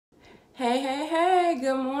Hey, hey, hey,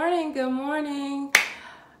 good morning, good morning.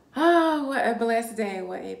 Oh, what a blessed day,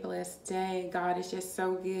 what a blessed day. God is just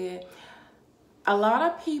so good. A lot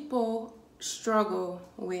of people struggle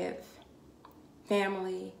with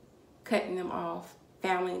family cutting them off,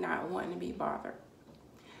 family not wanting to be bothered.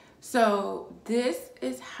 So this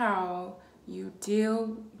is how you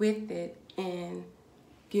deal with it and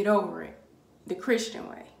get over it the Christian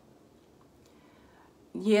way.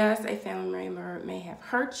 Yes, a family member may have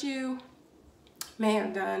hurt you, may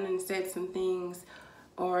have done and said some things,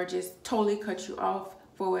 or just totally cut you off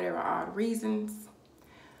for whatever odd reasons.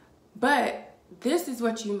 But this is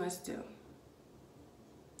what you must do.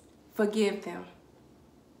 Forgive them.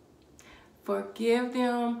 Forgive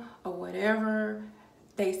them of whatever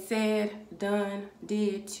they said, done,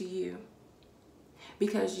 did to you.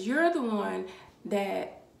 Because you're the one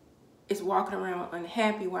that is walking around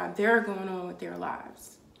unhappy while they're going on with their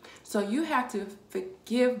lives. So you have to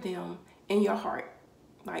forgive them in your heart.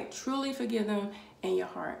 Like truly forgive them in your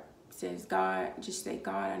heart. Says God, just say,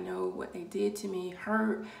 God, I know what they did to me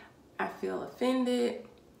hurt. I feel offended.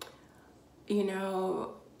 You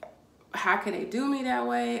know, how could they do me that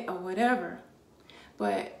way or whatever?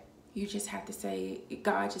 But you just have to say,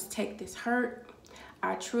 God, just take this hurt.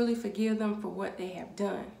 I truly forgive them for what they have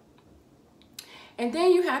done. And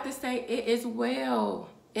then you have to say, it is well.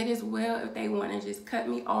 It is well if they want to just cut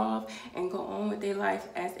me off and go on with their life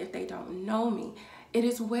as if they don't know me. It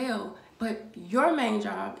is well. But your main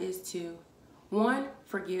job is to, one,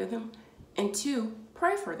 forgive them, and two,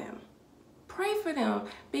 pray for them. Pray for them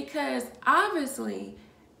because obviously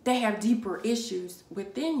they have deeper issues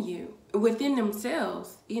within you, within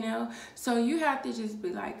themselves, you know. So you have to just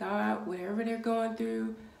be like, God, whatever they're going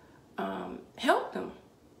through, help them.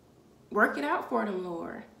 Work it out for them,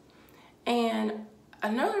 Lord. And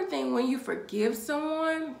another thing, when you forgive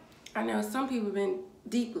someone, I know some people have been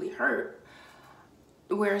deeply hurt,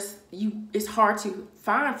 where it's hard to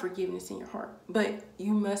find forgiveness in your heart, but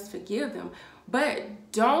you must forgive them.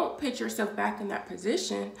 But don't put yourself back in that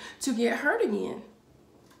position to get hurt again.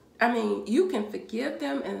 I mean, you can forgive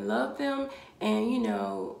them and love them, and you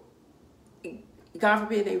know, God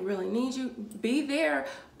forbid they really need you, be there,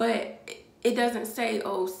 but it doesn't say,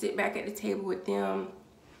 oh, sit back at the table with them,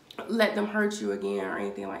 let them hurt you again or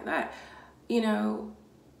anything like that, you know.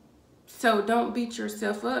 So don't beat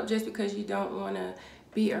yourself up just because you don't want to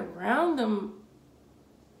be around them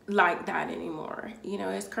like that anymore. You know,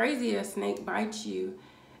 it's crazy a snake bites you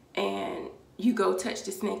and you go touch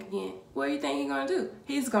the snake again. What do you think he's gonna do?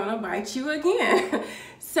 He's gonna bite you again.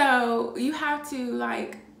 So you have to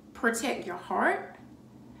like protect your heart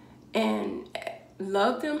and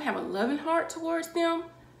love them, have a loving heart towards them,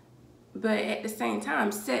 but at the same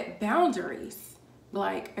time set boundaries.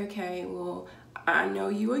 Like, okay, well, I know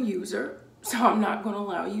you're a user, so I'm not going to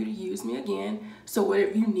allow you to use me again. So what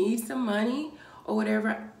if you need some money or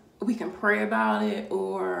whatever, we can pray about it,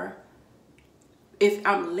 or if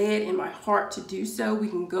I'm led in my heart to do so, we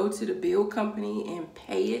can go to the bill company and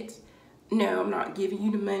pay it. No, I'm not giving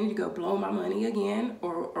you the money to go blow my money again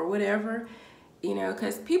or whatever, you know,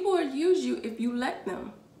 because people will use you if you let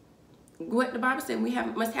them. What the Bible said,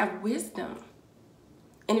 must have wisdom.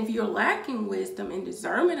 And if you're lacking wisdom and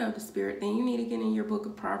discernment of the Spirit, then you need to get in your book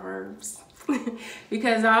of Proverbs.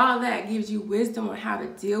 Because all that gives you wisdom on how to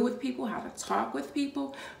deal with people, how to talk with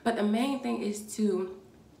people. But the main thing is to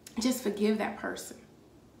just forgive that person.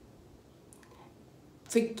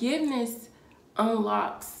 Forgiveness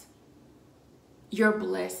unlocks your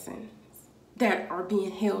blessings that are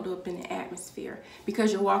being held up in the atmosphere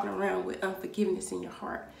because you're walking around with unforgiveness in your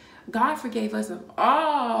heart. God forgave us of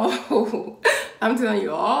all, I'm telling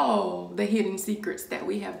you, all the hidden secrets that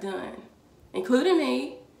we have done, including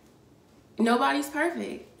me. Nobody's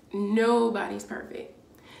perfect. Nobody's perfect.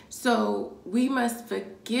 So we must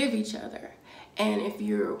forgive each other. And if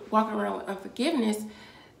you're walking around with unforgiveness,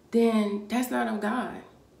 then that's not of God.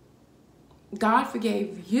 God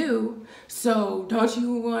forgave you, so don't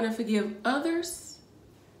you want to forgive others?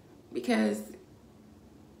 Because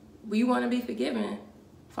we want to be forgiven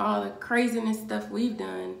for all the craziness stuff we've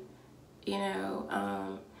done, you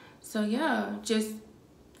know. So yeah, just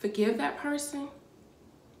forgive that person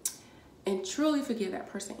and truly forgive that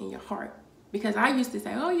person in your heart. Because I used to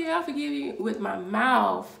say, oh yeah, I forgive you with my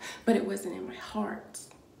mouth, but it wasn't in my heart.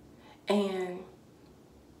 And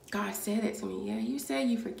God said it to me, yeah, you said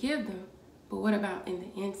you forgive them, but what about in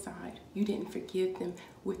the inside? You didn't forgive them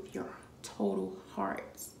with your total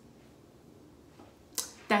heart.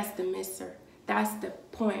 That's the misser. That's the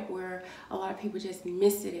point where a lot of people just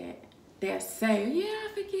miss it at. They'll say, yeah, I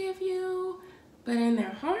forgive you. But in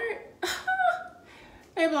their heart,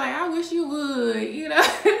 they be like, I wish you would. You know,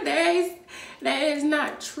 they ain't that is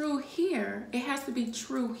not true here. It has to be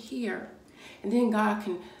true here. And then God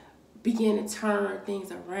can begin to turn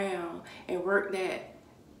things around and work on that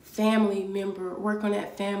family member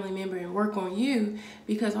and work on you,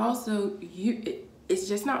 because also it's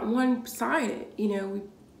just not one-sided.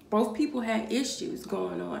 Both people had issues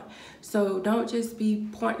going on. So don't just be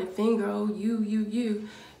pointing the finger, oh, you.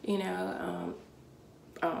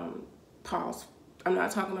 Pause. I'm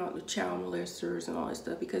not talking about the child molesters and all that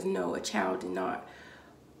stuff, because no, a child did not,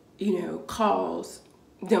 cause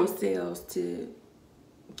themselves to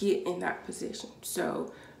get in that position.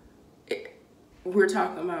 So we're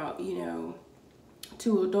talking about,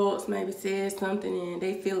 two adults maybe said something and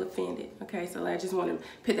they feel offended. Okay, so I just want to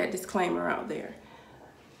put that disclaimer out there.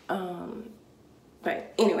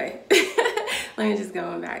 But anyway, let me just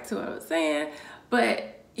go back to what I was saying.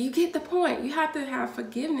 But you get the point. You have to have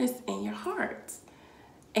forgiveness in your heart.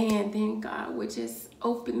 And then God would just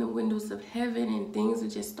open the windows of heaven and things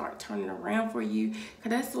would just start turning around for you. Because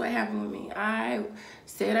that's what happened with me. I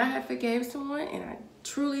said I had forgave someone and I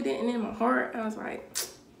truly didn't in my heart. I was like,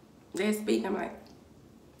 let's speak. I'm like,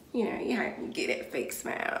 you have to get that fake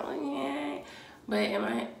smile. Yeah. But in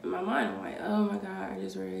my mind, I'm like, oh my God, I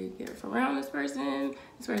just really get around this person.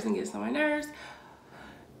 This person gets on my nerves.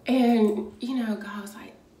 And, God was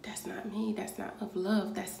like, that's not me. That's not of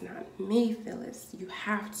love. That's not me, Phyllis. You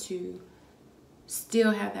have to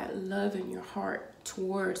still have that love in your heart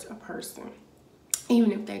towards a person,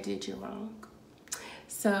 even if they did you wrong.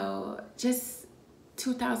 So just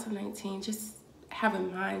 2019, just have a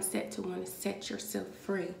mindset to want to set yourself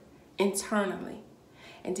free internally.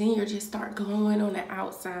 And then you'll just start glowing on the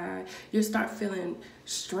outside. You'll start feeling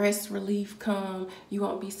stress relief come. You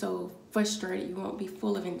won't be so frustrated. You won't be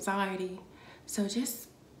full of anxiety. So just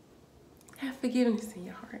have forgiveness in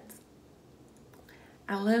your heart.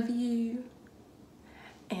 I love you.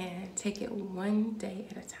 And take it one day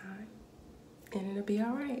at a time. And it'll be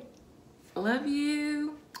all right. I love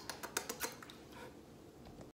you.